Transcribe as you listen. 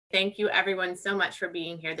Thank you everyone so much for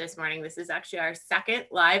being here this morning. This is actually our second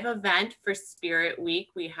live event for Spirit Week.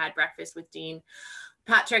 We had breakfast with Dean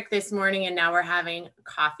Patrick this morning, and now we're having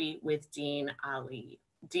coffee with Dean Ali.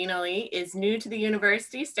 Dean Ali is new to the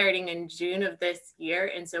university starting in June of this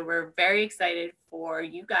year, and so we're very excited for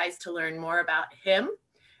you guys to learn more about him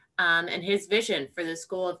and his vision for the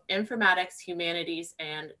School of Informatics, Humanities,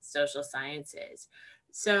 and Social Sciences.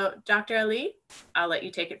 So Dr. Ali, I'll let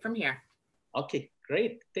you take it from here. Okay,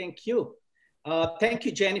 great, thank you. Thank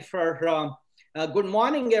you, Jennifer. Good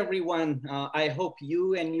morning, everyone. I hope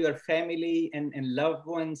you and your family and loved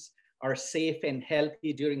ones are safe and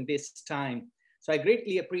healthy during this time. So I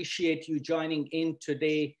greatly appreciate you joining in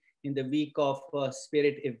today in the week of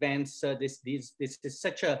Spirit events. This is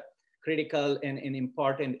such a critical and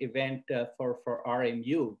important event for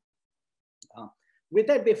RMU. With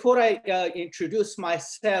that, before I introduce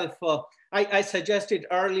myself, I suggested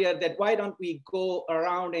earlier that why don't we go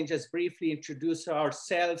around and just briefly introduce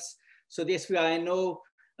ourselves, so this way I know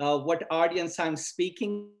what audience I'm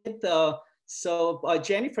speaking with. So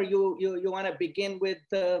Jennifer, you want to begin with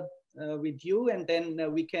you, and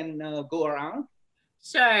then we can go around?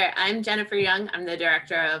 Sure. I'm Jennifer Young. I'm the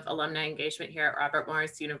Director of Alumni Engagement here at Robert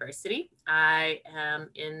Morris University. I am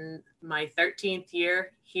in my 13th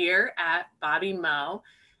year here at Bobby Moe,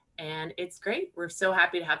 and it's great. We're so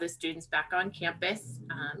happy to have the students back on campus,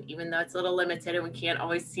 even though it's a little limited and we can't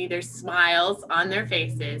always see their smiles on their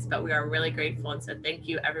faces, but we are really grateful. And so thank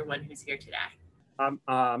you everyone who's here today. I'm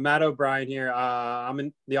Matt O'Brien here. I'm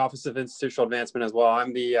in the Office of Institutional Advancement as well.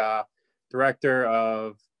 I'm the Director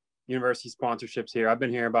of University Sponsorships here. I've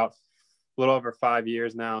been here about a little over 5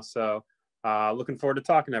 years now, so looking forward to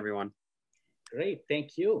talking to everyone. Great,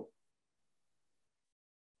 thank you.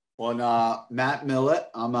 Well, Matt Millett.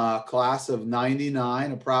 I'm a class of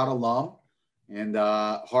 '99, a proud alum, and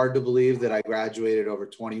hard to believe that I graduated over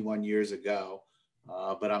 21 years ago.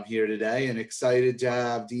 But I'm here today and excited to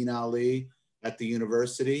have Dean Ali at the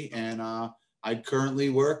university, and I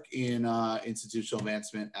currently work in institutional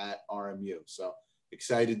advancement at RMU. So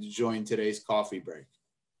excited to join today's coffee break.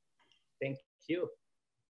 Thank you.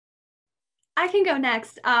 I can go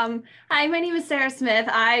next. Hi, my name is Sarah Smith.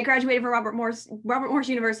 I graduated from Robert Morris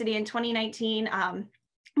University in 2019.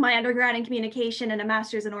 My undergrad in communication and a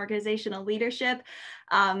master's in organizational leadership.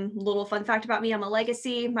 Little fun fact about me, I'm a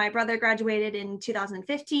legacy. My brother graduated in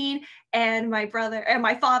 2015, and my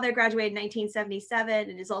father graduated in 1977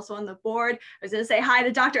 and is also on the board. I was gonna say hi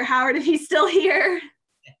to Dr. Howard if he's still here.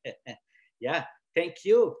 Yeah, thank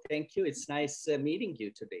you. Thank you. It's nice meeting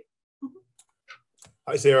you today.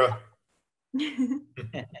 Hi, Sarah.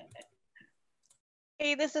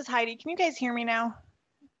 Hey, this is Heidi. Can you guys hear me now?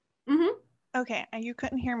 Mm-hmm. Okay, you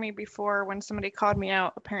couldn't hear me before when somebody called me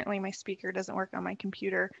out. Apparently my speaker doesn't work on my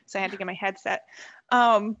computer, so I had to get my headset.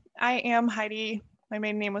 I am Heidi. My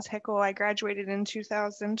maiden name was Hickel. I graduated in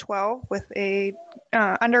 2012 with a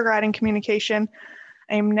undergrad in communication.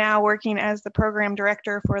 I am now working as the program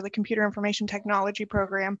director for the Computer Information Technology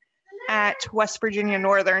program at West Virginia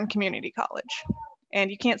Northern Community College. And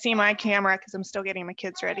you can't see my camera because I'm still getting my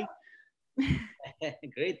kids ready.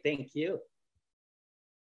 Great, thank you.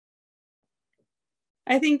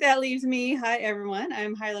 I think that leaves me. Hi, everyone.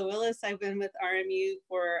 I'm Hyla Willis. I've been with RMU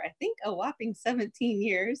for, I think, a whopping 17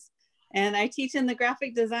 years. And I teach in the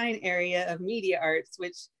graphic design area of media arts,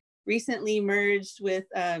 which recently merged with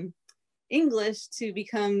English to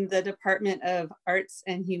become the Department of Arts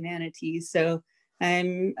and Humanities. So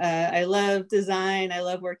I love design. I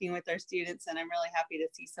love working with our students, and I'm really happy to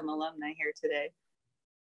see some alumni here today.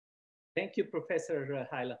 Thank you, Professor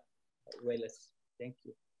Hyla Willis. Thank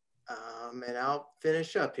you. And I'll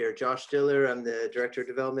finish up here. Josh Diller, I'm the Director of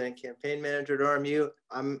Development and Campaign Manager at RMU.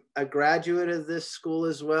 I'm a graduate of this school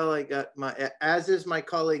as well. I got as is my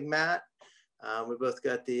colleague Matt. We both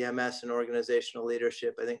got the MS in Organizational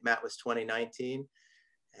Leadership. I think Matt was 2019.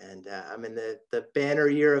 And I'm in the banner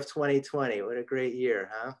year of 2020. What a great year,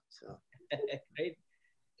 huh? So great,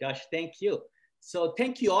 Josh, thank you. So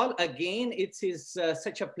thank you all again. It is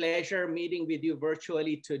such a pleasure meeting with you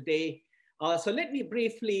virtually today. So let me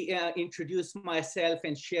briefly introduce myself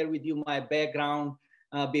and share with you my background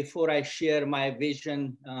before I share my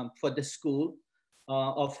vision for the School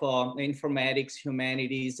of Informatics,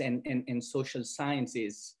 Humanities, and Social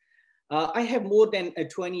Sciences. I have more than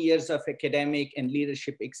 20 years of academic and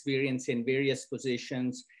leadership experience in various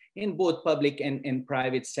positions in both public and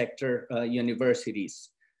private sector universities.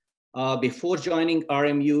 Before joining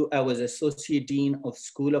RMU, I was Associate Dean of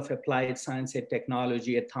School of Applied Science and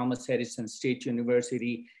Technology at Thomas Edison State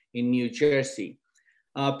University in New Jersey.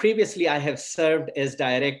 Previously, I have served as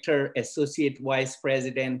Director, Associate Vice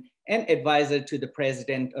President, and advisor to the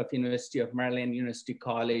president of University of Maryland University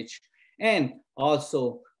College, and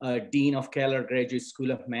also Dean of Keller Graduate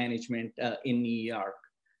School of Management in New York.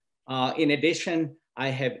 In addition, I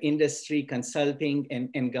have industry consulting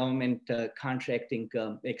and government contracting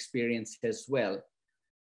experience as well.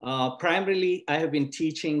 Primarily, I have been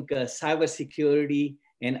teaching cybersecurity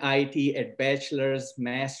and IT at bachelor's,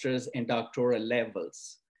 master's, and doctoral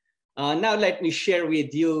levels. Now let me share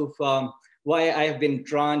with you why I have been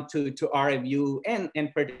drawn to RMU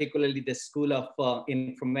and particularly the School of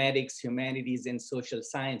Informatics, Humanities, and Social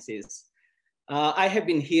Sciences. I have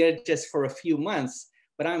been here just for a few months,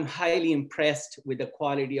 but I'm highly impressed with the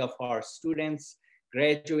quality of our students,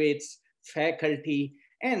 graduates, faculty,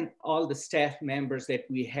 and all the staff members that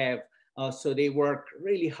we have. So they work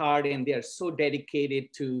really hard and they're so dedicated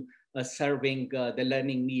to serving the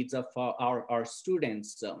learning needs of our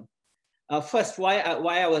students. First, why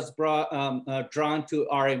I was drawn to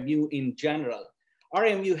RMU in general.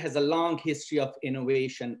 RMU has a long history of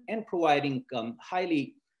innovation and providing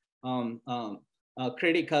highly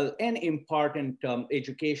critical and important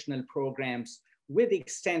educational programs with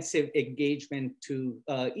extensive engagement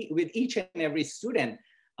with each and every student.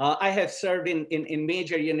 I have served in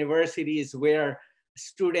major universities where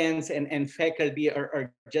students and faculty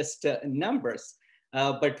are just numbers.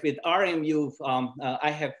 But with RMU, I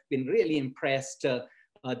have been really impressed.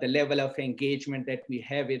 The level of engagement that we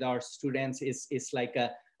have with our students is like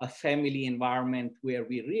a family environment where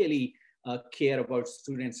we really care about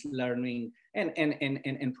students learning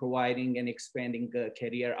and providing and expanding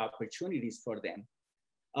career opportunities for them.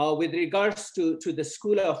 With regards to the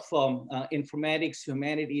School of Informatics,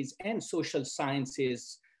 Humanities, and Social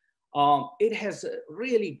Sciences, it has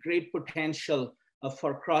really great potential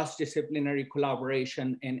for cross-disciplinary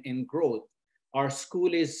collaboration and growth. Our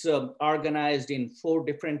school is organized in 4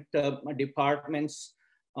 different departments.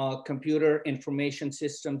 Computer information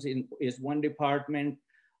systems is one department,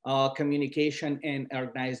 communication and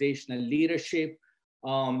organizational leadership,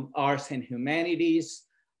 arts and humanities,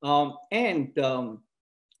 and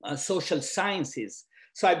social sciences.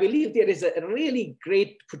 So I believe there is a really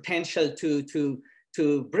great potential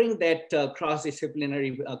to bring that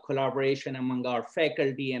cross-disciplinary collaboration among our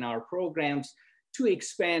faculty and our programs to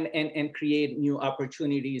expand and create new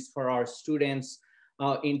opportunities for our students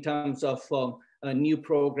in terms of new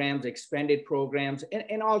programs, expanded programs,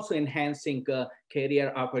 and also enhancing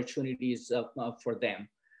career opportunities for them.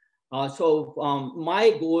 So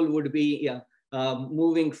my goal would be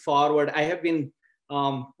moving forward. I have been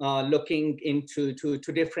looking into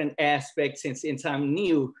different aspects since I'm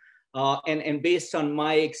new. And based on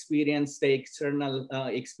my experience, the external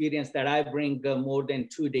experience that I bring more than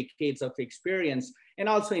 2 decades of experience, and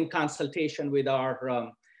also in consultation with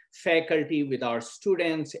our faculty, with our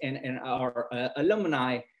students and our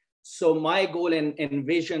alumni. So my goal and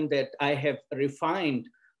vision that I have refined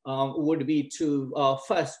would be to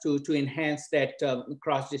first to enhance that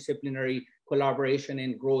cross-disciplinary collaboration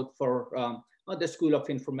and growth for the School of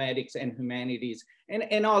Informatics and Humanities,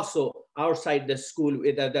 and also outside the school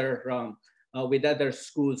with other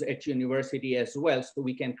schools at university as well, so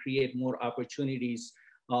we can create more opportunities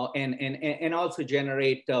and also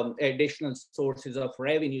generate additional sources of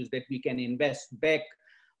revenues that we can invest back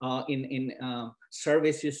in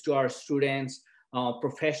services to our students,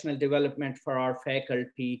 professional development for our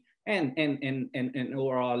faculty, and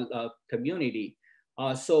overall community.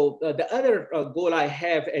 So the other goal I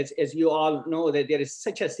have, as you all know, that there is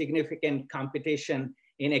such a significant competition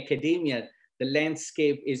in academia. The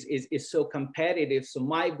landscape is so competitive. So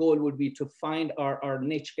my goal would be to find our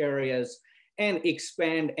niche areas and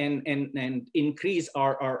expand and increase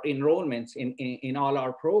our enrollments in all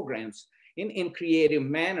our programs in creative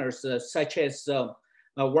manners, such as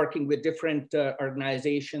working with different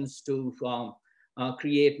organizations to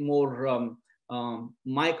create more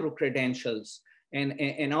micro-credentials.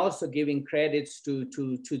 And also giving credits to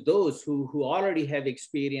those who already have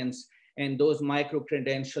experience and those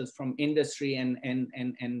micro-credentials from industry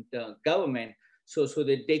and government, so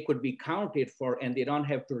that they could be counted for and they don't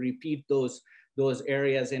have to repeat those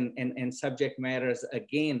areas and subject matters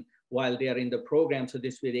again while they are in the program. So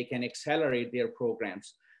this way they can accelerate their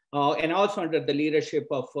programs. And also under the leadership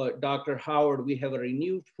of Dr. Howard, we have a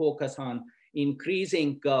renewed focus on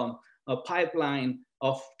increasing a pipeline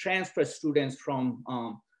of transfer students from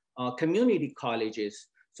community colleges.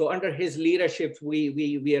 So under his leadership,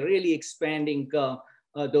 we are really expanding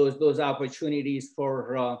those opportunities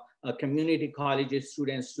for community colleges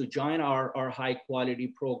students to join our high quality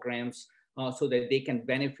programs so that they can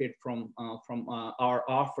benefit from our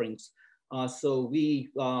offerings. So we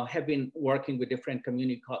have been working with different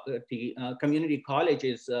community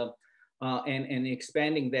colleges and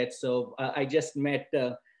expanding that. So I just met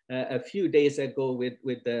a few days ago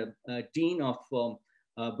with the Dean of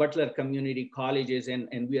Butler Community Colleges,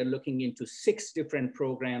 and we are looking into 6 different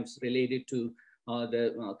programs related to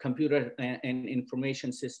the computer and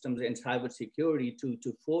information systems and cybersecurity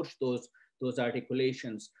to forge those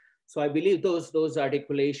articulations. So I believe those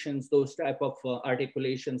articulations, those type of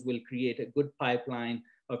articulations will create a good pipeline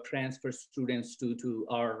of transfer students to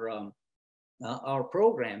our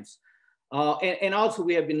programs. And also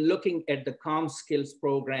we have been looking at the comm skills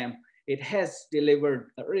program. It has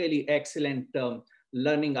delivered really excellent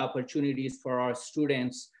learning opportunities for our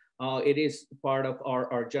students. It is part of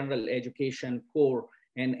our general education core,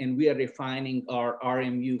 and we are refining our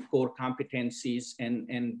RMU core competencies,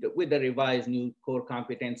 and with the revised new core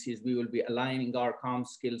competencies, we will be aligning our comm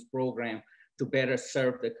skills program to better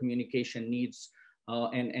serve the communication needs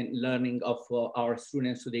and learning of our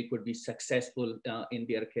students so they could be successful in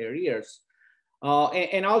their careers.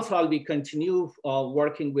 And also I'll be continue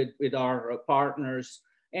working with our partners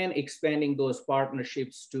and expanding those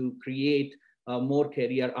partnerships to create more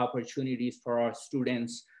career opportunities for our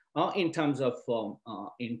students in terms of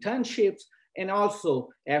internships and also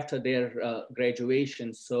after their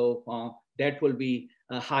graduation. So that will be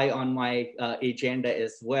high on my agenda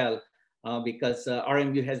as well. Because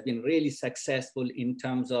RMU has been really successful in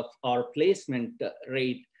terms of our placement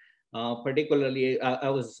rate. Particularly, I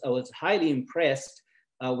was highly impressed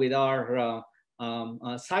with our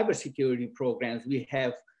cybersecurity programs. We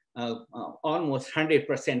have almost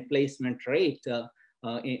 100% placement rate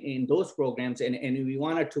in those programs, and we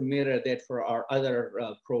wanted to mirror that for our other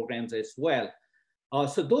programs as well.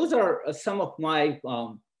 So those are some of my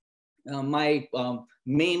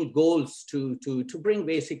main goals to bring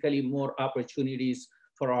basically more opportunities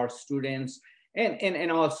for our students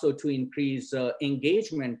and also to increase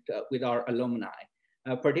engagement with our alumni,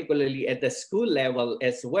 particularly at the school level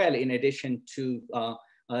as well, in addition to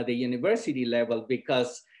the university level,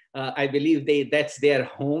 because I believe that's their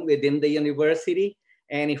home within the university.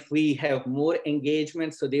 And if we have more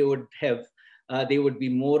engagement, so they would be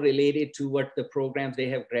more related to what the programs they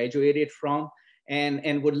have graduated from.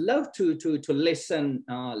 And would love to listen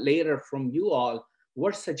later from you all.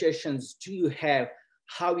 What suggestions do you have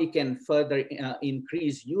how we can further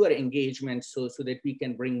increase your engagement so that we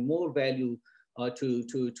can bring more value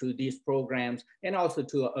to these programs and also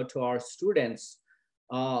to our students?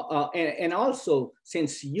 And also,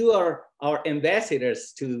 since you are our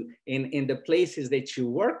ambassadors in the places that you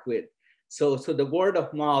work with, so the word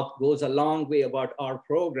of mouth goes a long way about our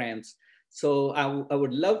programs. So I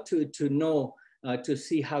would love to know to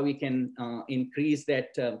see how we can increase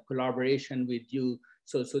that collaboration with you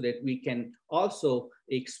so that we can also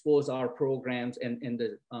expose our programs and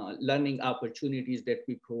the learning opportunities that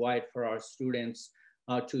we provide for our students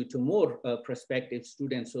to more prospective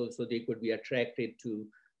students so they could be attracted to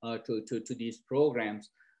these programs.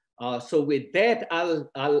 So with that, I'll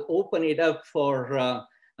open it up for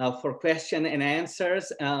question and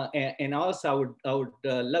answers. And also I would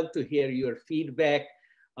love to hear your feedback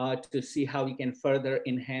to see how we can further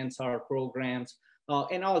enhance our programs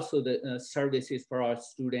and also the services for our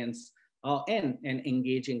students and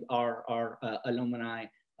engaging our alumni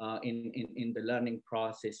in the learning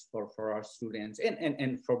process for our students.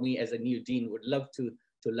 And for me as a new dean, would love to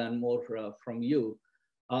learn more from you.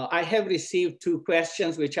 I have received 2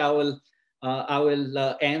 questions, which I will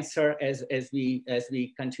answer as we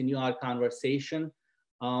continue our conversation.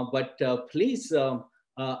 But please,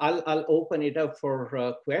 I'll open it up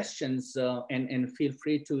for questions and feel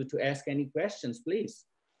free to ask any questions, please.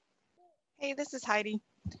 Hey, this is Heidi.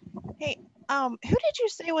 Hey, who did you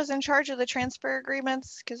say was in charge of the transfer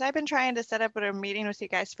agreements? Because I've been trying to set up a meeting with you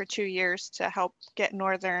guys for 2 years to help get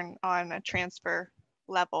Northern on a transfer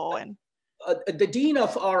level. And the dean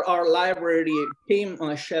of our library, Tim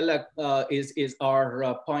Shellack, is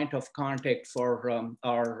our point of contact for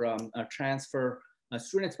our transfer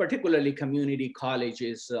students, particularly community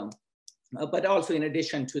colleges. But also in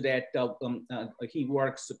addition to that, he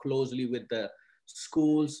works closely with the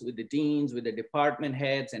schools, with the deans, with the department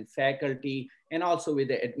heads and faculty, and also with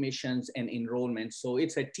the admissions and enrollment. So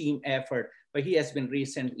it's a team effort, but he has been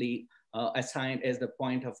recently assigned as the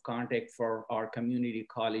point of contact for our community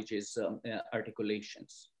colleges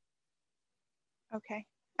articulations. okay,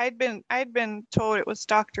 I'd been told it was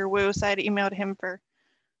Dr. Wu, so I'd emailed him for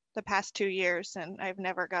the past 2 years, and I've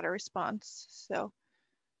never got a response. So.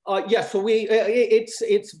 Yeah, so was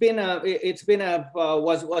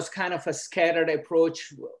kind of a scattered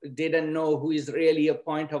approach. Didn't know who is really a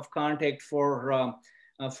point of contact for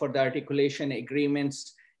for the articulation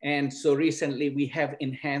agreements. And so recently we have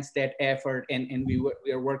enhanced that effort, and we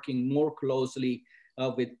are working more closely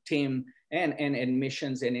with Tim and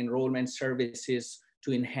admissions and enrollment services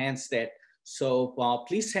to enhance that. So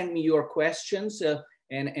please send me your questions,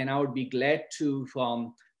 and I would be glad to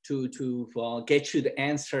get you the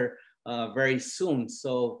answer very soon.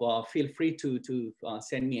 So feel free to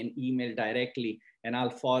send me an email directly, and I'll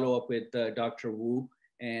follow up with Dr. Wu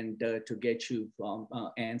and to get you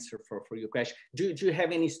answer for your question. Do you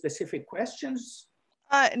have any specific questions?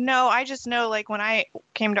 No, I just know, like, when I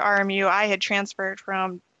came to RMU, I had transferred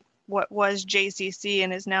from what was JCC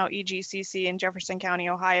and is now EGCC in Jefferson County,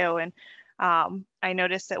 Ohio. And I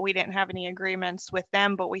noticed that we didn't have any agreements with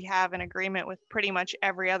them, but we have an agreement with pretty much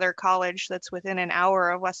every other college that's within an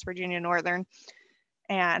hour of West Virginia Northern,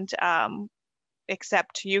 and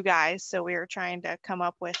except you guys. So we were trying to come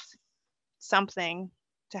up with something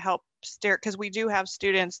to help steer, because we do have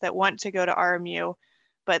students that want to go to RMU,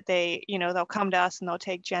 but they, you know, they'll come to us and they'll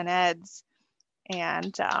take gen eds,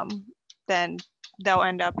 and then they'll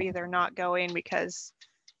end up either not going because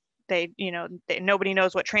they, you know, nobody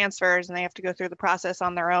knows what transfers, and they have to go through the process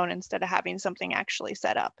on their own instead of having something actually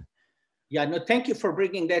set up. Yeah, no, thank you for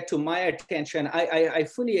bringing that to my attention. I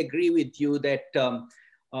fully agree with you that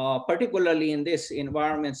particularly in this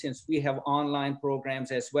environment, since we have online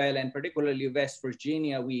programs as well, and particularly West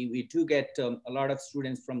Virginia, we do get a lot of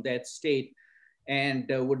students from that state, and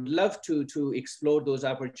would love to explore those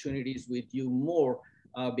opportunities with you more,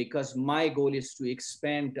 because my goal is to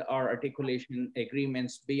expand our articulation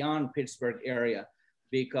agreements beyond Pittsburgh area,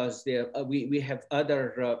 because we have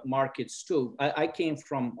other markets too. I came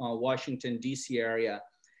from Washington, DC area,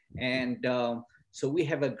 and so we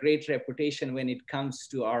have a great reputation when it comes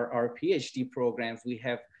to our PhD programs. We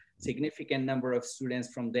have significant number of students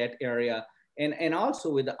from that area, and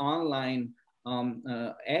also with the online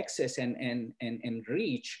access and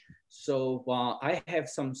reach. So I have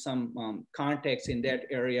some contacts in that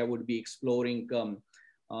area, would be exploring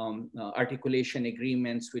articulation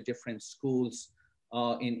agreements with different schools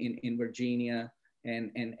in Virginia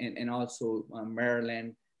and also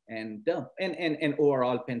Maryland and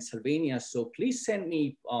overall Pennsylvania. So please send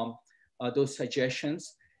me those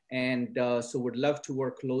suggestions, and so would love to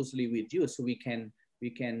work closely with you so we can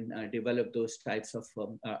develop those types of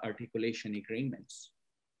articulation agreements.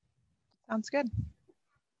 Sounds good.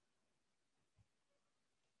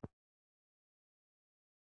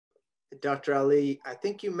 Dr. Ali, I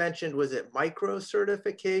think you mentioned, was it micro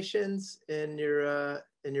certifications in your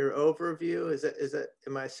overview? Is that,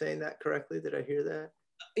 am I saying that correctly? Did I hear that?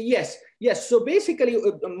 Yes. So basically,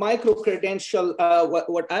 micro credential,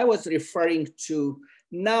 what I was referring to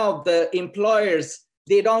now, the employers,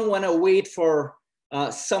 they don't want to wait for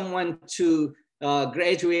someone to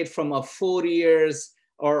graduate from a 4 years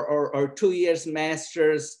or 2 years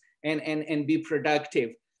master's and be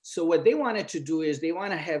productive. So what they wanted to do is they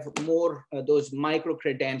want to have more those micro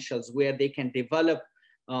credentials where they can develop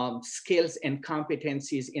skills and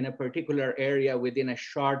competencies in a particular area within a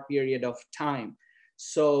short period of time.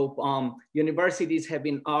 So universities have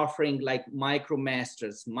been offering like micro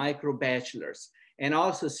masters, micro bachelors, and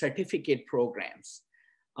also certificate programs.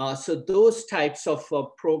 So those types of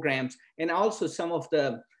programs, and also some of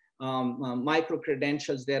the micro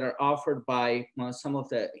credentials that are offered by some of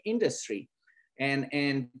the industry.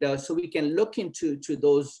 And so we can look into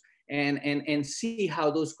those and see how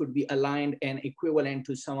those could be aligned and equivalent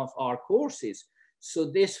to some of our courses. So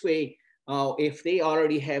this way, if they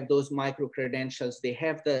already have those micro credentials, they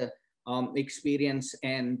have the experience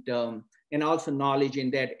and also knowledge in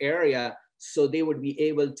that area, so they would be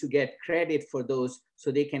able to get credit for those, so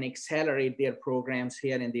they can accelerate their programs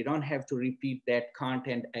here, and they don't have to repeat that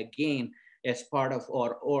content again as part of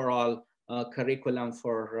our overall curriculum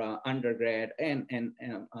for undergrad and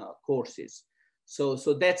courses. So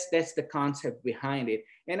that's the concept behind it.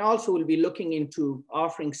 And also we'll be looking into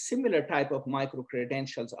offering similar type of micro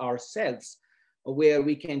credentials ourselves, where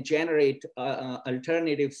we can generate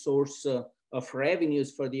alternative source of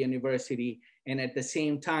revenues for the university. And at the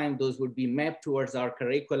same time, those would be mapped towards our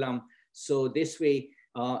curriculum. So this way,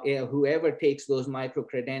 whoever takes those micro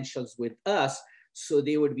credentials with us, so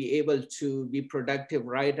they would be able to be productive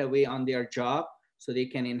right away on their job, so they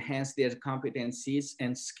can enhance their competencies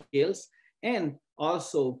and skills. And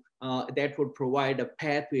also that would provide a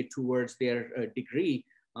pathway towards their degree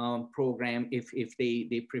program if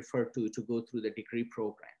they prefer to go through the degree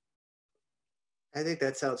program. I think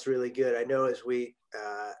that sounds really good. I know as we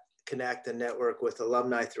connect and network with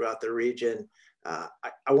alumni throughout the region,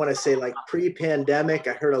 I want to say like pre-pandemic,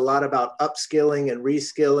 I heard a lot about upskilling and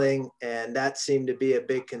reskilling, and that seemed to be a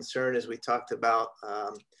big concern as we talked about,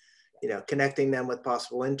 you know, connecting them with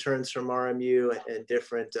possible interns from RMU and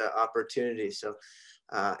different opportunities. So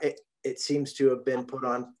it seems to have been put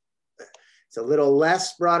on. It's a little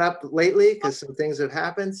less brought up lately because some things have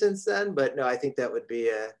happened since then, but no, I think that would be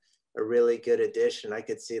a really good addition. I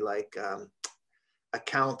could see like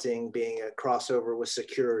accounting being a crossover with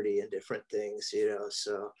security and different things, you know,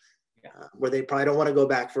 so where they probably don't want to go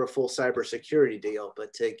back for a full cybersecurity deal,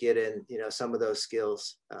 but to get in, you know, some of those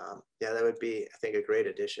skills, yeah, that would be, I think, a great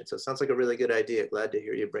addition. So it sounds like a really good idea. Glad to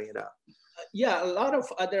hear you bring it up. Yeah, a lot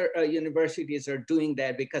of other universities are doing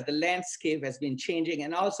that because the landscape has been changing,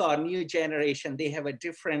 and also our new generation, they have a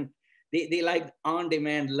different, they like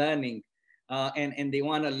on-demand learning, and they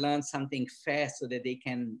want to learn something fast so that they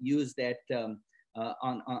can use that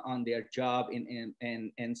on their job.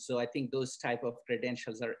 And so I think those type of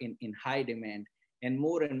credentials are in high demand, and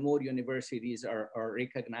more universities are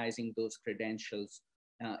recognizing those credentials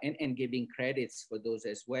and giving credits for those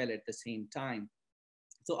as well at the same time.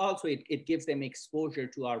 So also it gives them exposure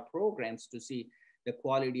to our programs to see the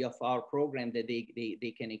quality of our program that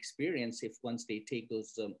they can experience if once they take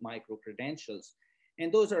those micro credentials.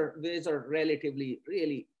 And those are relatively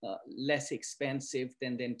really less expensive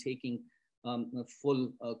than taking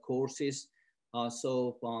full courses.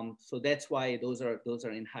 So that's why those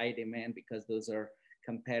are in high demand, because those are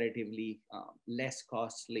comparatively less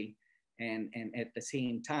costly, and at the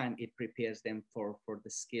same time it prepares them for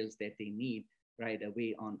the skills that they need right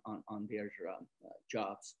away on their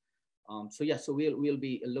jobs. So yeah, so we'll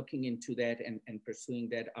be looking into that and pursuing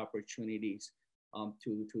that opportunities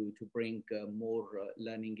to bring more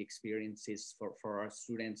learning experiences for our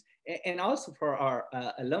students, and also for our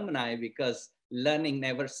alumni, because learning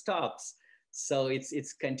never stops. So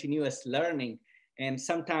it's continuous learning. And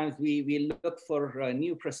sometimes we look for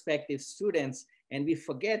new prospective students, and we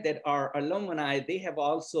forget that our alumni, they have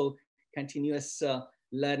also continuous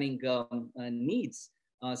learning needs.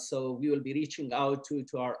 So we will be reaching out to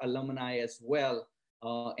our alumni as well,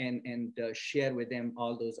 and share with them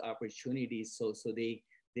all those opportunities, so they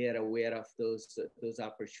are aware of those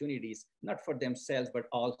opportunities, not for themselves, but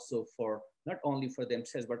also not only for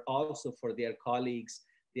themselves, but also for their colleagues,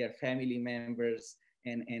 their family members,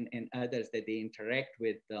 and others that they interact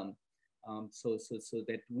with, so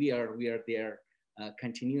that we are their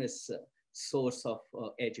continuous source of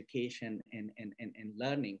education and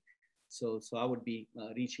learning. So I would be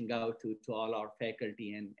reaching out to all our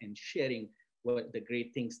faculty and sharing what the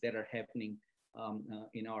great things that are happening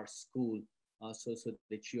in our school, so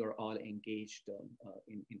that you are all engaged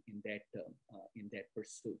in that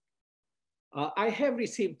pursuit. I have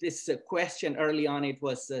received this question early on. It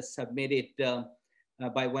was submitted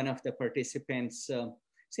by one of the participants,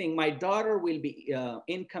 saying, my daughter will be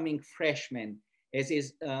incoming freshman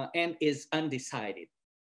and is undecided,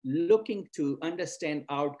 looking to understand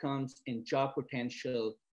outcomes and job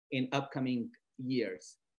potential in upcoming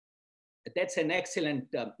years. That's an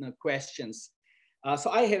excellent question. So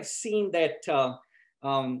I have seen that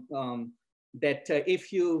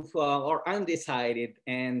if you are undecided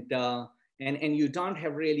and you don't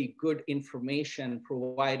have really good information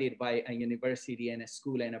provided by a university and a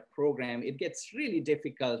school and a program, it gets really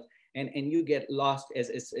difficult, and you get lost as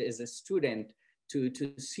a student to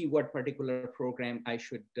see what particular program I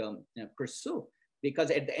should pursue.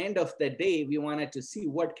 Because at the end of the day, we wanted to see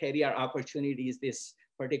what career opportunities this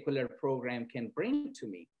particular program can bring to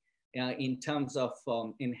me in terms of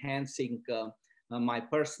enhancing my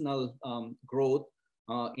personal growth,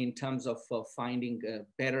 in terms of finding a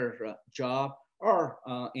better job, or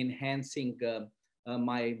enhancing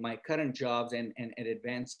my current jobs and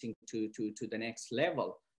advancing to the next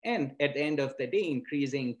level. And at the end of the day,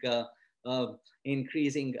 increasing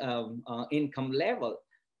income level.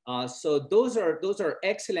 So those are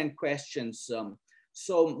excellent questions.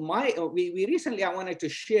 So we recently, I wanted to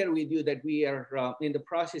share with you that we are in the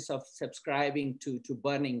process of subscribing to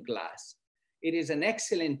Burning Glass. It is an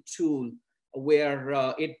excellent tool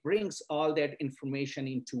where it brings all that information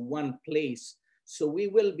into one place. So we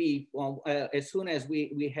will be, as soon as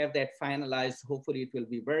we have that finalized, hopefully it will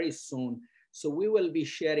be very soon. So we will be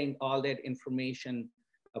sharing all that information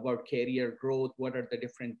about career growth, what are the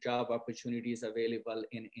different job opportunities available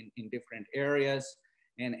in different areas,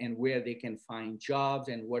 and where they can find jobs,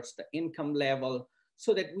 and what's the income level,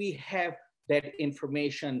 so that we have that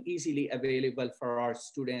information easily available for our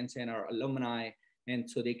students and our alumni, and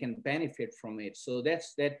so they can benefit from it. So that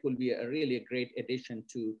will be a really great addition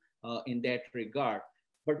to in that regard.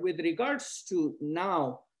 But with regards to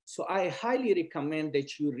now, So I highly recommend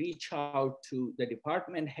that you reach out to the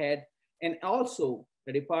department head, and also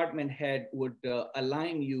the department head would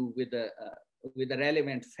align you with the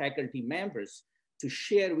relevant faculty members to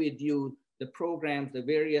share with you the programs, the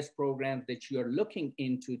various programs that you are looking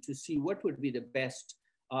into to see what would be the best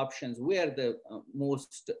options, where the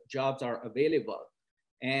most jobs are available,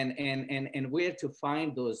 and where to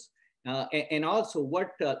find those. And also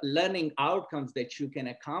what learning outcomes that you can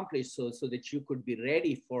accomplish so that you could be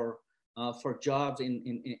ready for jobs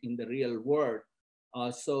in the real world.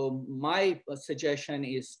 So my suggestion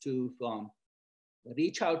is to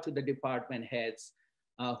reach out to the department heads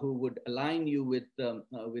who would align you with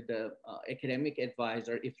the academic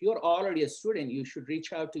advisor. If you're already a student, you should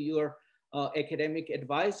reach out to your academic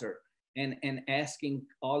advisor and asking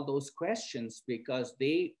all those questions, because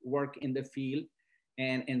they work in the field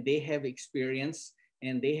and they have experience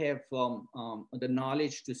and they have the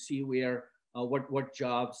knowledge to see where what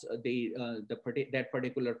jobs that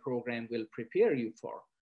particular program will prepare you for.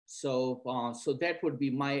 So so that would be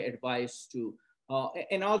my advice to.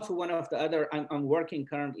 And also one of the other, I'm working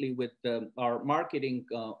currently with our marketing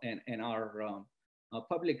and our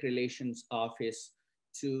public relations office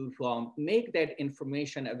to make that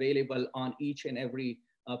information available on each and every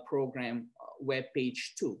program web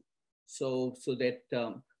page too. So that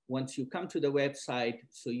once you come to the website,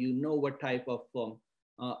 so you know what type of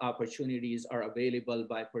opportunities are available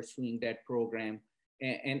by pursuing that program,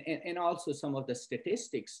 and also some of the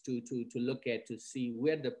statistics to look at to see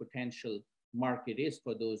where the potential market is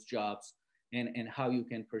for those jobs and how you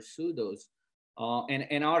can pursue those.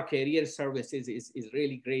 And our career services is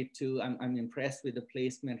really great too. I'm impressed with the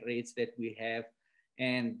placement rates that we have.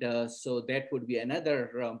 And so that would be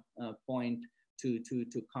another point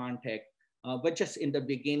to contact. But just in the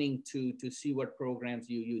beginning to see what programs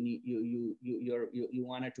you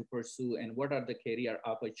wanted to pursue and what are the career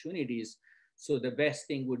opportunities. So the best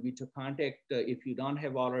thing would be to contact, if you don't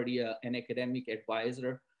have already an academic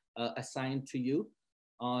advisor assigned to you,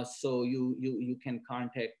 so you can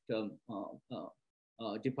contact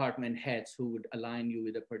department heads who would align you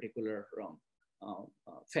with a particular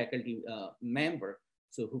faculty member,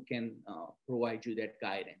 so who can provide you that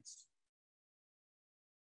guidance.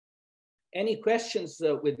 Any questions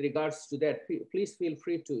with regards to that, please feel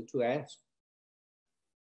free to ask.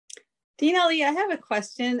 Dean Ali, I have a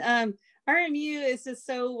question. RMU is just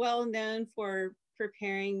so well known for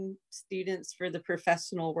preparing students for the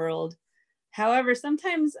professional world. However,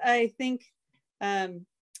 sometimes I think the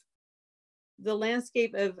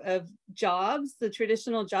landscape of jobs, the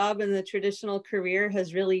traditional job and the traditional career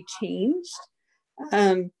has really changed.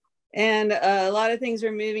 And a lot of things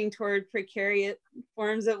are moving toward precarious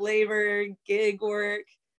forms of labor, gig work,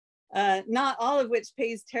 not all of which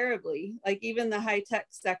pays terribly. Like even the high-tech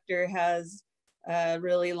sector has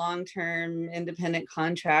really long-term independent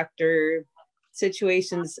contractor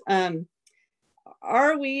situations.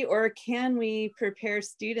 Are we or can we prepare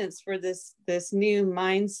students for this new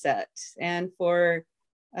mindset and for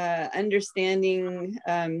understanding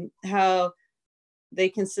how they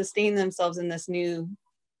can sustain themselves in this new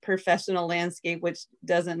professional landscape, which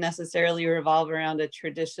doesn't necessarily revolve around a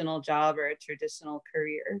traditional job or a traditional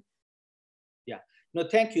career? Yeah, no,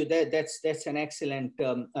 thank you. That's an excellent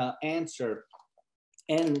answer.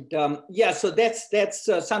 And yeah, so that's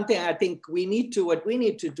something I think what we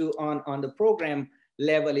need to do on the program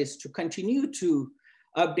level is to continue to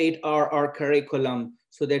update our curriculum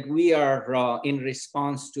so that we are in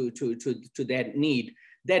response to that need.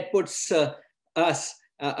 That puts us,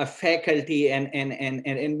 a faculty and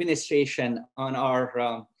administration on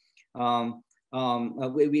our,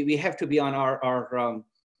 we have to be on our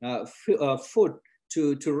foot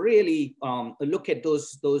to really look at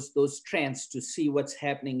those trends to see what's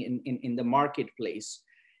happening in the marketplace.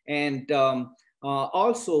 And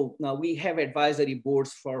also we have advisory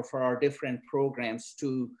boards for our different programs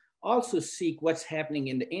to also seek what's happening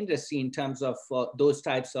in the industry in terms of those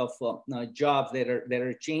types of jobs that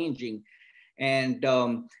are changing, and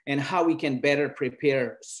how we can better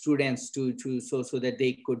prepare students so that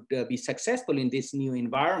they could be successful in this new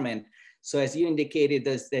environment. So as you indicated,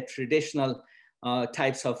 the traditional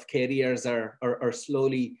types of careers are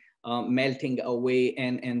slowly melting away,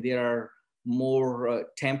 and there are more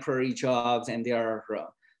temporary jobs, and there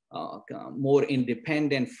are more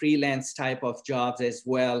independent freelance type of jobs as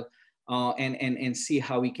well, and see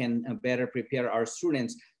how we can better prepare our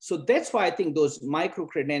students. So that's why I think those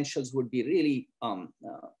micro-credentials would be really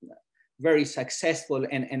very successful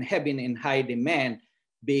and have been in high demand,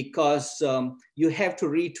 because you have to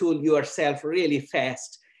retool yourself really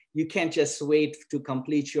fast. You can't just wait to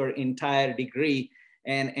complete your entire degree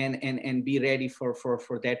and be ready for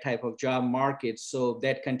that type of job market. So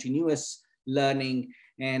that continuous learning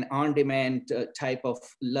and on-demand type of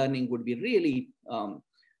learning would be really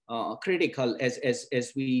critical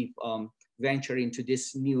as we venture into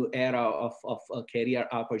this new era of career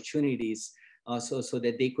opportunities, so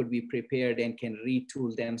that they could be prepared and can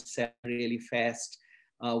retool themselves really fast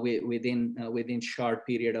within short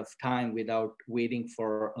period of time without waiting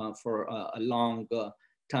for a long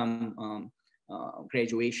term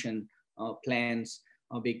graduation plans,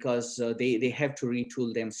 because they have to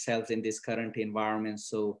retool themselves in this current environment,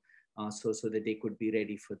 so that they could be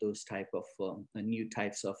ready for those type of new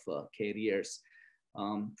types of careers.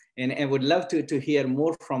 And I would love to hear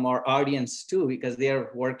more from our audience too, because they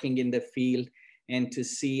are working in the field, and to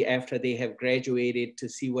see after they have graduated, to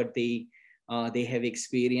see what they have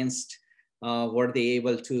experienced. Were they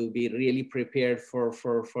able to be really prepared for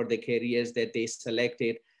the careers that they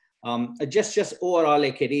selected? Just overall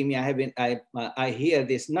academia, I hear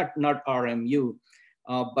this, not RMU,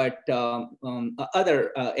 but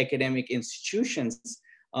other academic institutions,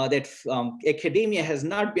 that academia has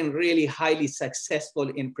not been really highly successful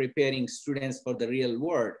in preparing students for the real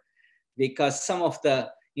world, because some of the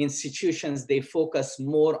institutions, they focus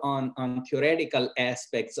more on theoretical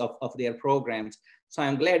aspects of their programs. So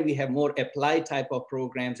I'm glad we have more applied type of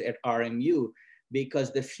programs at RMU,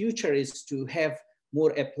 because the future is to have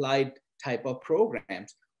more applied type of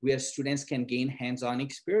programs where students can gain hands-on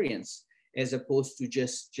experience, as opposed to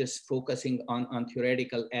just focusing on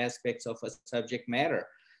theoretical aspects of a subject matter.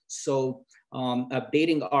 So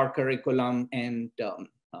updating our curriculum and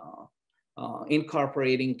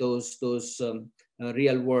incorporating those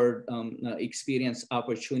real world experience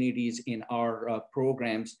opportunities in our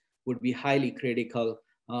programs would be highly critical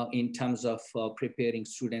in terms of preparing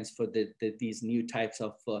students for these new types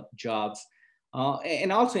of jobs.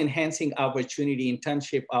 And also enhancing opportunity,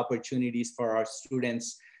 internship opportunities for our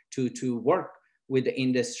students to work with the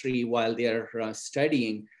industry while they're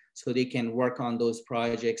studying, so they can work on those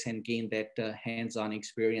projects and gain that hands-on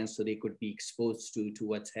experience, so they could be exposed to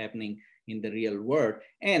what's happening in the real world,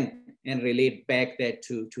 and relate back that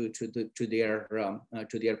to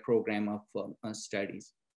their program of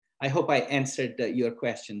studies. I hope I answered your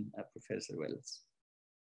question, Professor Willis.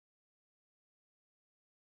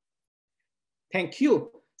 Thank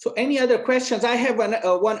you. So any other questions? I have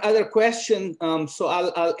one other question, so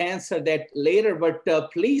I'll answer that later, but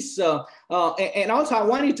please, and also I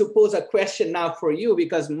wanted to pose a question now for you,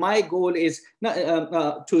 because my goal is,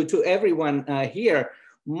 to everyone here,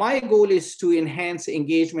 my goal is to enhance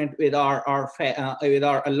engagement with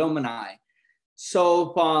our alumni.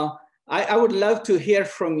 So I would love to hear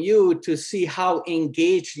from you to see how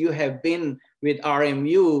engaged you have been with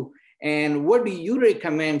RMU, and what do you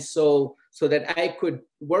recommend so that I could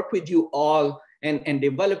work with you all and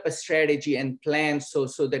develop a strategy and plan so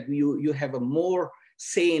that you have a more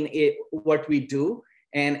say in it, what we do,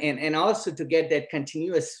 and also to get that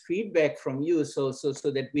continuous feedback from you so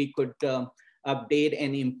that we could update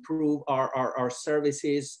and improve our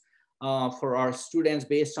services for our students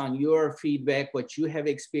based on your feedback, what you have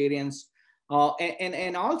experienced,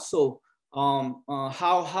 and also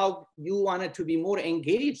how you wanted to be more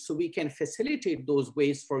engaged, so we can facilitate those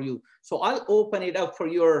ways for you. So I'll open it up for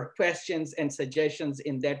your questions and suggestions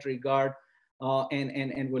in that regard,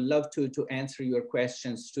 and would love to answer your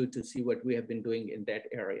questions to see what we have been doing in that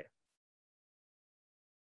area.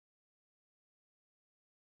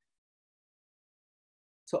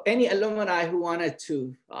 So any alumni who wanted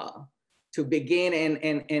to begin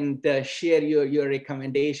and share your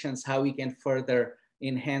recommendations, how we can further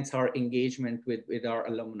enhance our engagement with our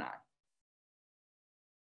alumni.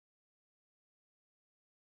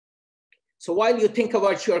 So while you think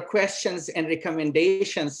about your questions and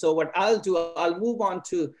recommendations, so what I'll do, I'll move on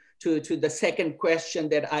to the second question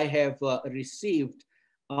that I have received.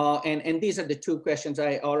 And these are the two questions.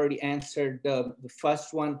 I already answered the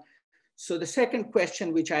first one. So the second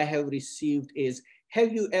question which I have received is,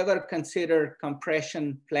 have you ever considered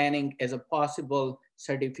compression planning as a possible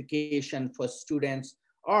certification for students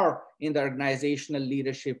or in the organizational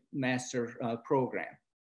leadership master program?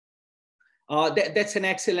 That's an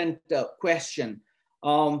excellent question.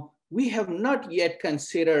 We have not yet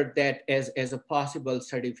considered that as a possible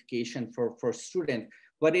certification for students,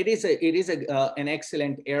 but it is an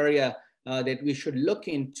excellent area that we should look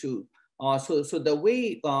into. So the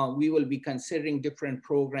way we will be considering different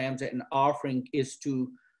programs and offering is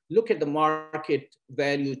to look at the market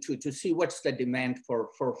value to see what's the demand for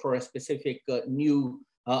a specific new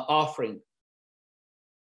offering.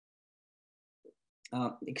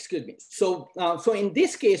 Excuse me. So in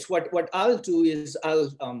this case, what I'll do is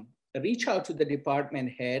I'll reach out to the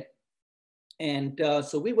department head. And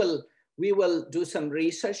so we will do some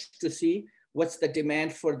research to see what's the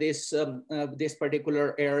demand for this, this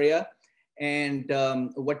particular area, and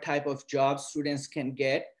what type of jobs students can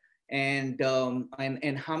get, and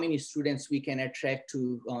how many students we can attract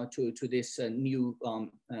to this new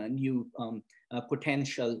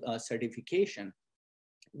potential certification.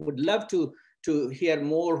 Would love to hear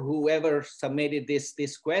more. Whoever submitted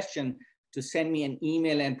this question, to send me an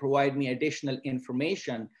email and provide me additional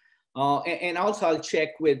information. And also I'll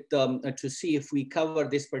check with to see if we cover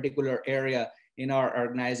this particular area in our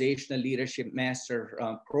organizational leadership master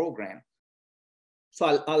program. So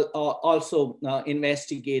I'll also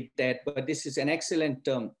investigate that, but this is an excellent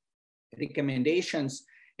recommendations,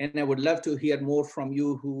 and I would love to hear more from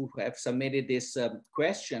you who have submitted this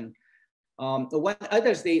question. One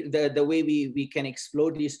others, the way we can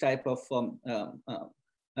explore these type of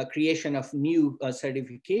creation of new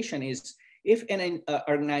certification is, if an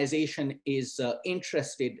organization is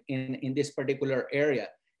interested in this particular area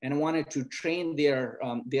and wanted to train their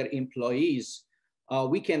employees,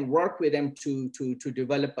 we can work with them to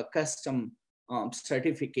develop a custom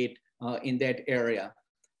certificate in that area.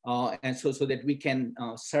 And so that we can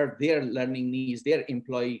serve their learning needs, their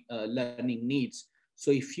employee learning needs. So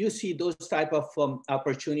if you see those type of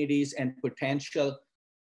opportunities and potential,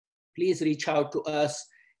 please reach out to us,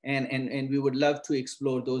 and we would love to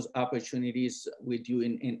explore those opportunities with you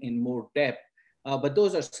in more depth. But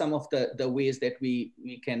those are some of the ways that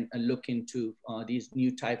we can look into these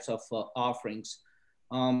new types of offerings.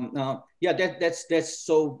 Yeah, that's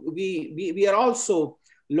so we are also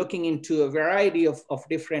looking into a variety of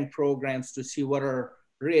different programs to see what are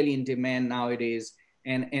really in demand nowadays,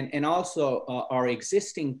 and also our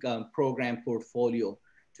existing program portfolio,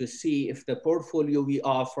 to see if the portfolio we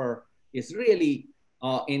offer is really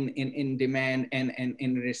in demand and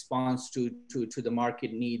in response to the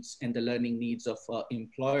market needs and the learning needs of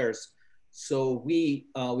employers. So we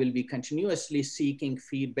will be continuously seeking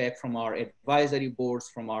feedback from our advisory boards,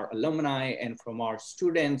 from our alumni, and from our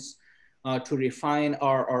students to refine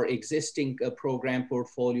our existing program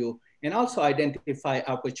portfolio, and also identify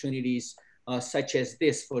opportunities such as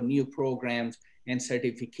this for new programs and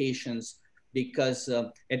certifications, because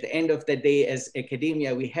at the end of the day, as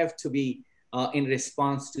academia, we have to be in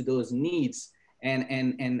response to those needs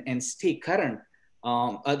and stay current.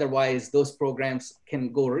 Otherwise, those programs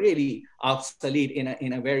can go really obsolete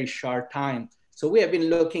in a very short time. So we have been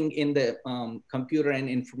looking in the computer and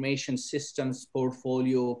information systems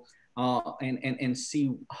portfolio and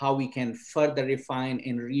see how we can further refine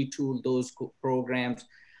and retool those programs.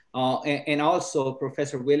 And also,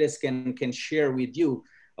 Professor Willis can share with you,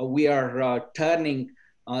 we are turning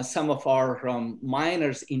some of our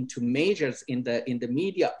minors into majors in the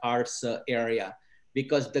media arts area,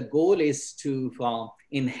 because the goal is to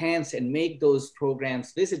enhance and make those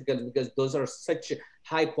programs visible, because those are such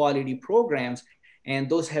high quality programs, and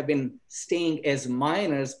those have been staying as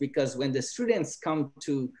minors, because when the students come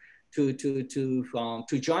to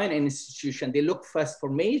join an institution, they look first for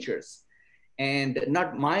majors and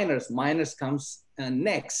not minors. Minors comes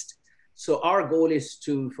next. So our goal is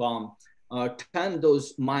to turn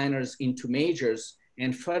those minors into majors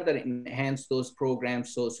and further enhance those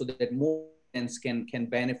programs so that more students can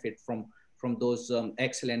benefit from those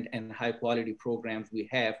excellent and high quality programs we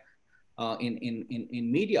have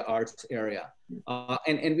in media arts area.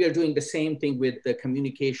 And we are doing the same thing with the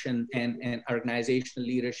communication and organizational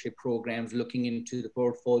leadership programs, looking into the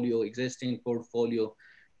portfolio, existing portfolio,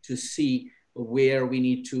 to see where we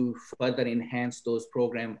need to further enhance those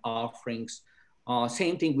program offerings.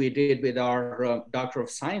 Same thing we did with our Doctor of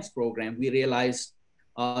Science program. We realized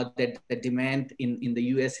that the demand in the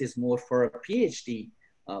US is more for a PhD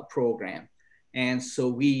program. And so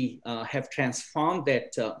we have transformed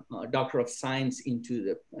that Doctor of Science into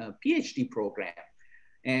the PhD program.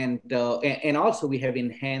 And also we have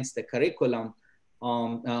enhanced the curriculum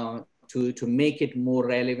to make it more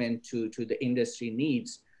relevant to the industry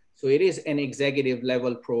needs. So it is an executive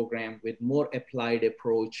level program with more applied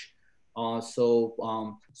approach, so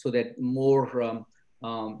that more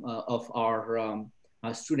of our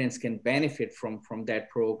students can benefit from that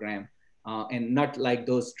program, and not like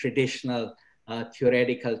those traditional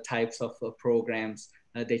theoretical types of programs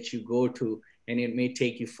that you go to, and it may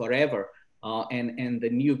take you forever. And the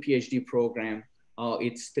new PhD program,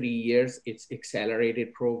 it's 3 years, it's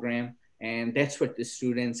accelerated program. And that's what the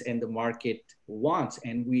students and the market wants.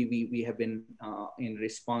 And we have been in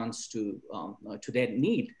response to that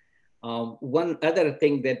need. One other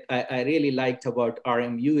thing that I really liked about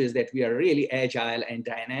RMU is that we are really agile and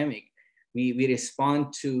dynamic. We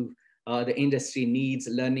respond to the industry needs,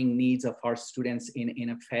 learning needs of our students in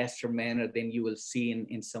a faster manner than you will see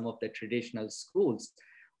in some of the traditional schools,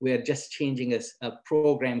 where just changing a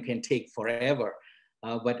program can take forever.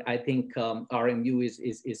 But I think RMU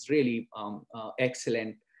is really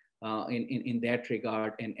excellent in that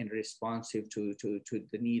regard and responsive to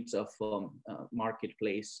the needs of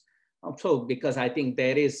marketplace. So because I think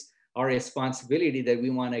that is our responsibility, that we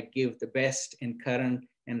want to give the best and current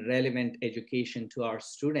and relevant education to our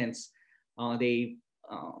students. They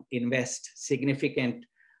invest significant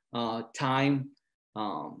time,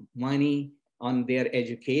 money on their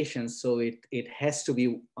education, so it has to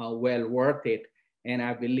be well worth it. And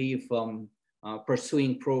I believe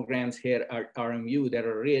pursuing programs here at RMU that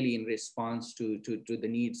are really in response to the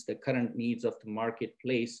needs, the current needs of the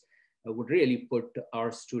marketplace, would really put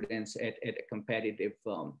our students at a competitive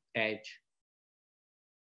edge.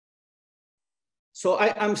 So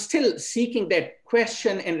I'm still seeking that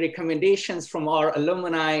question and recommendations from our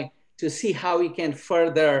alumni to see how we can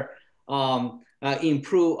further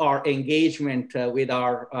improve our engagement with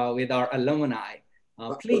our alumni.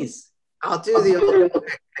 Please. I'll do the other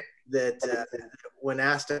that when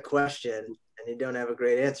asked a question and you don't have a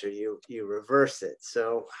great answer, you reverse it.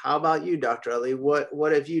 So how about you, Dr. Ali?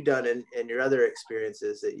 What have you done in your other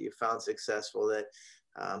experiences that you found successful that,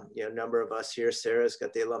 you know, a number of us here, Sarah's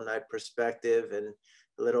got the alumni perspective and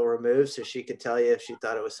a little removed, so she could tell you if she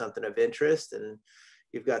thought it was something of interest, and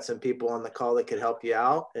you've got some people on the call that could help you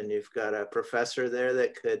out, and you've got a professor there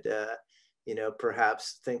that could, you know,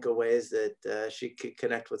 perhaps think of ways that she could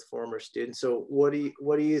connect with former students. So what do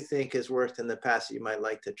you think has worked in the past that you might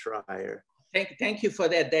like to try? Or thank you for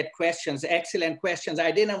that questions, excellent questions.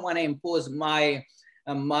 I didn't want to impose my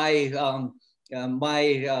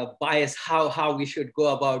bias how we should go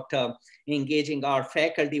about engaging our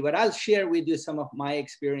faculty, but I'll share with you some of my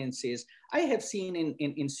experiences. I have seen in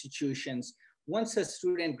institutions, once a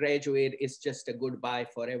student graduates, it's just a goodbye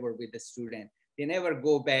forever with the student. They never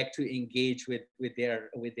go back to engage with their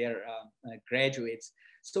graduates.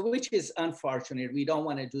 So which is unfortunate. We don't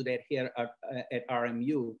want to do that here at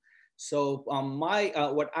RMU. So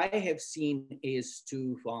what I have seen is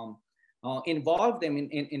to involve them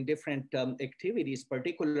in different activities,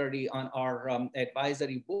 particularly on our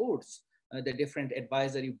advisory boards, the different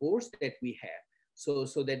advisory boards that we have.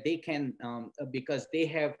 So that they can, because they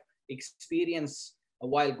have experience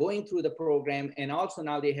while going through the program, and also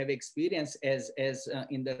now they have experience as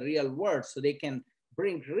in the real world, so they can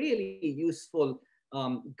bring really useful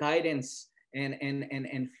guidance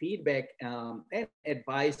and feedback and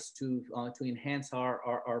advice to enhance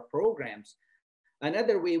our programs.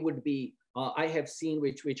 Another way would be, I have seen,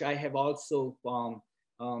 which I have also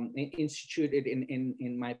instituted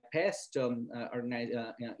in my past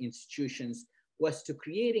institutions, was to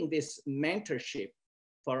creating this mentorship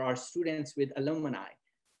for our students with alumni,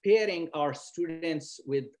 pairing our students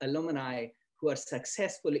with alumni who are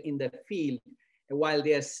successful in the field while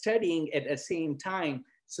they are studying at the same time,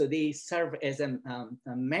 so they serve as a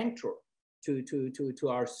mentor to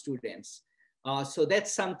our students. So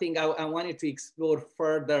that's something I wanted to explore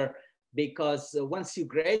further, because once you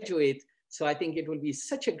graduate, so I think it will be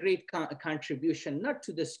such a great contribution, not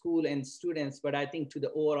to the school and students, but I think to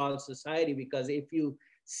the overall society, because if you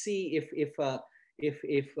see if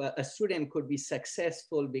a student could be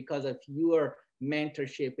successful because of your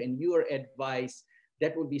mentorship and your advice,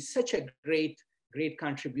 that would be such a great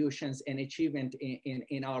contributions and achievement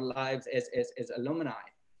in our lives as alumni.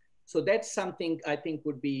 So that's something I think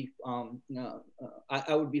would be,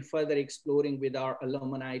 I would be further exploring with our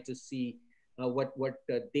alumni to see what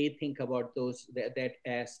they think about that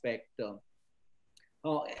aspect.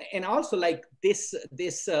 And also like this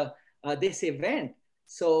event.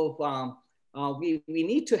 So we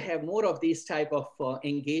need to have more of these type of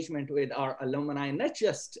engagement with our alumni, not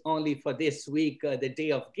just only for this week, the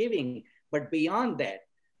Day of Giving, but beyond that.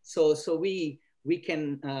 So we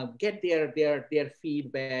can get their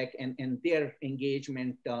feedback and their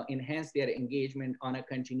engagement, enhance their engagement on a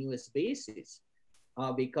continuous basis,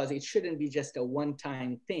 because it shouldn't be just a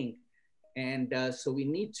one-time thing. And so we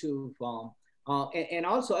need to, and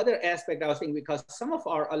also other aspect I was thinking, because some of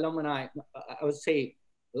our alumni, I would say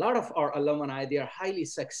a lot of our alumni, they are highly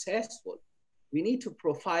successful. We need to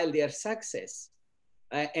profile their success.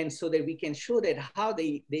 And so that we can show that how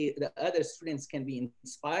the other students can be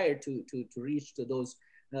inspired to reach to those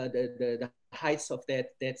the heights of that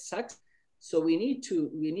success. So we need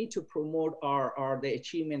to promote the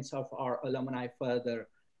achievements of our alumni further,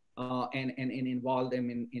 and involve them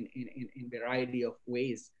in variety of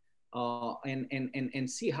ways, and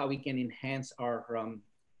see how we can enhance our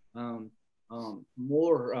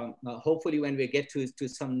more, hopefully when we get to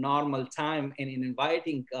some normal time, and in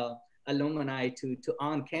inviting alumni to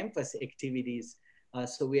on-campus activities,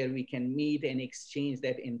 so where we can meet and exchange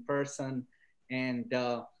that in person. And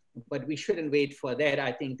but we shouldn't wait for that.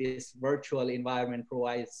 I think this virtual environment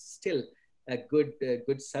provides still a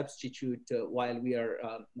good substitute while we are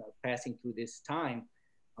passing through this time,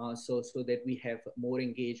 so that we have more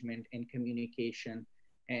engagement and communication,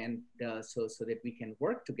 and so that we can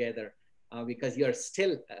work together, because you're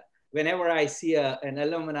still, whenever I see an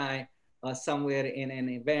alumni somewhere in an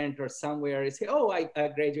event or somewhere, I say, oh, I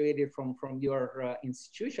graduated from your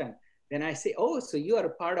institution. Then I say, oh, so you are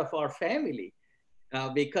a part of our family,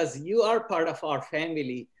 because you are part of our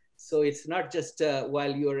family. So it's not just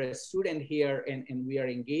while you're a student here and we are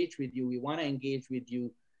engaged with you, we want to engage with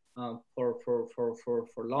you for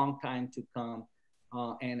a long time to come,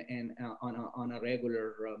 and on a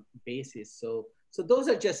regular basis. So those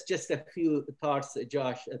are just a few thoughts,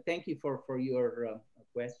 Josh. Thank you for your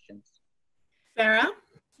questions. Sarah?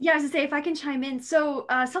 Yeah, I was gonna say, if I can chime in. So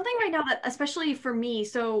something right now that, especially for me,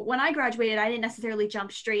 so when I graduated, I didn't necessarily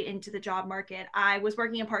jump straight into the job market. I was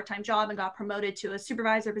working a part-time job and got promoted to a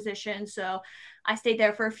supervisor position. So I stayed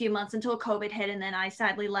there for a few months until COVID hit. And then I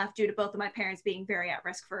sadly left due to both of my parents being very at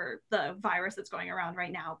risk for the virus that's going around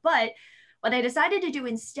right now. But what I decided to do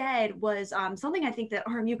instead was something I think that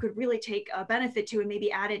RMU could really take a benefit to and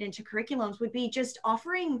maybe add it into curriculums would be just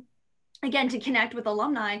offering, again, to connect with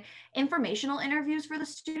alumni, informational interviews for the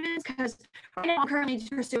students, because right now I'm currently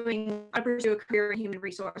I pursue a career in human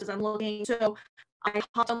resources. I'm looking, so I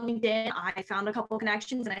hopped on LinkedIn, I found a couple of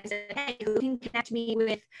connections, and I said, hey, who can connect me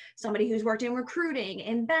with somebody who's worked in recruiting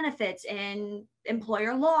and benefits and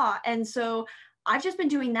employer law? And so I've just been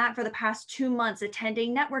doing that for the past 2 months,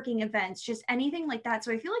 attending networking events, just anything like that.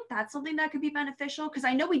 So I feel like that's something that could be beneficial, because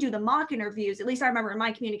I know we do the mock interviews. At least I remember in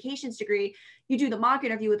my communications degree, you do the mock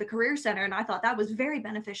interview with the Career Center, and I thought that was very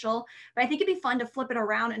beneficial. But I think it'd be fun to flip it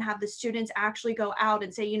around and have the students actually go out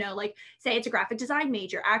and say, you know, like say it's a graphic design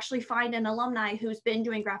major, actually find an alumni who's been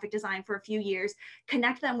doing graphic design for a few years,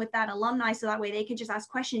 connect them with that alumni, so that way they can just ask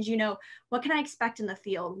questions, you know, what can I expect in the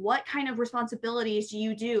field? What kind of responsibilities do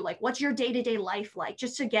you do? Like, what's your day-to-day life like?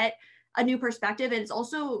 Just to get a new perspective. And it's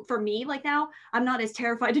also, for me, like now, I'm not as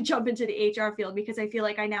terrified to jump into the HR field, because I feel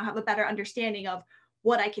like I now have a better understanding of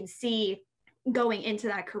what I can see going into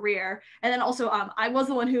that career. And then also, I was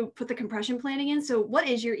the one who put the compression planning in. So what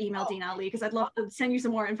is your email, Dean Ali? Because I'd love to send you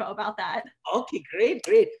some more info about that. Okay,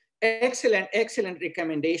 great. Excellent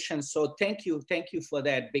recommendation. So thank you for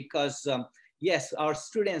that, because yes, our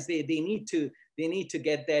students, they need to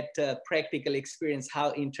get that practical experience,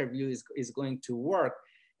 how interview is going to work.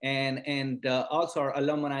 And also our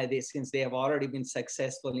alumni, since they have already been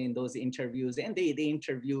successful in those interviews, and they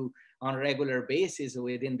interview on a regular basis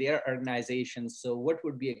within their organizations. So what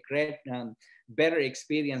would be a great, better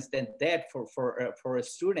experience than that for a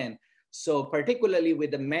student? So particularly with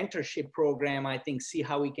the mentorship program, I think, see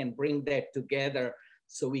how we can bring that together,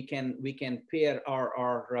 so we can pair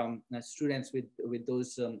our students with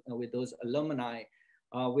those alumni.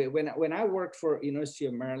 When I worked for University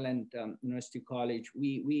of Maryland University College,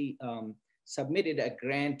 we submitted a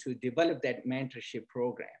grant to develop that mentorship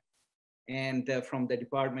program, and from the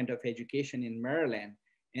Department of Education in Maryland,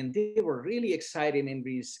 and they were really excited, and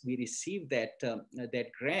we received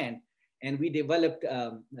that grant, and we developed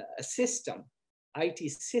a system, IT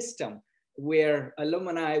system, where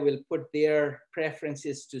alumni will put their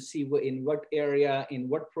preferences to see in what area, in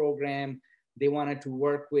what program they wanted to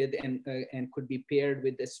work with, and could be paired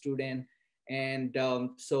with the student. And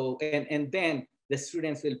and then the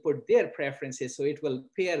students will put their preferences, so it will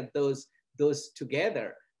pair those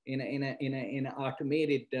together in an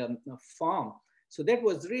automated form. So that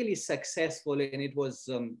was really successful, and it was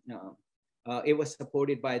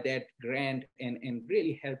supported by that grant, and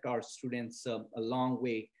really helped our students a long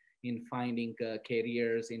way in finding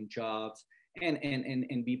careers in jobs,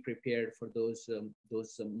 and be prepared for those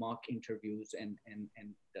mock interviews, and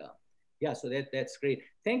yeah, so that's great.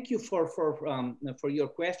 Thank you for your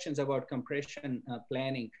questions about compression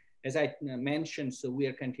planning. As I mentioned, so we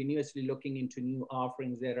are continuously looking into new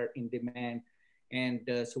offerings that are in demand, and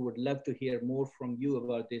so would love to hear more from you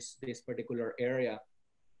about this particular area,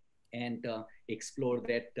 and explore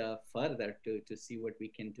that further to see what we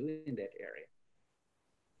can do in that area.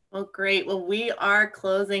 Well, great. Well, we are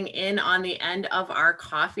closing in on the end of our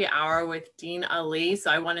coffee hour with Dean Ali.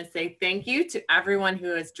 So I want to say thank you to everyone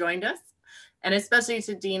who has joined us, and especially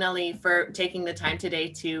to Dean Ali for taking the time today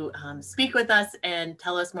to speak with us and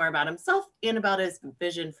tell us more about himself and about his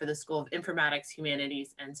vision for the School of Informatics,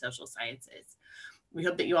 Humanities, and Social Sciences. We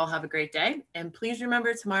hope that you all have a great day. And please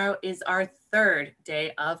remember, tomorrow is our third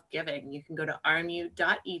day of giving. You can go to rmu.edu/day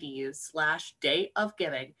of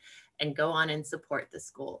giving and go on and support the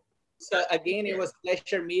school. So again, it was a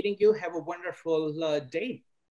pleasure meeting you. Have a wonderful day.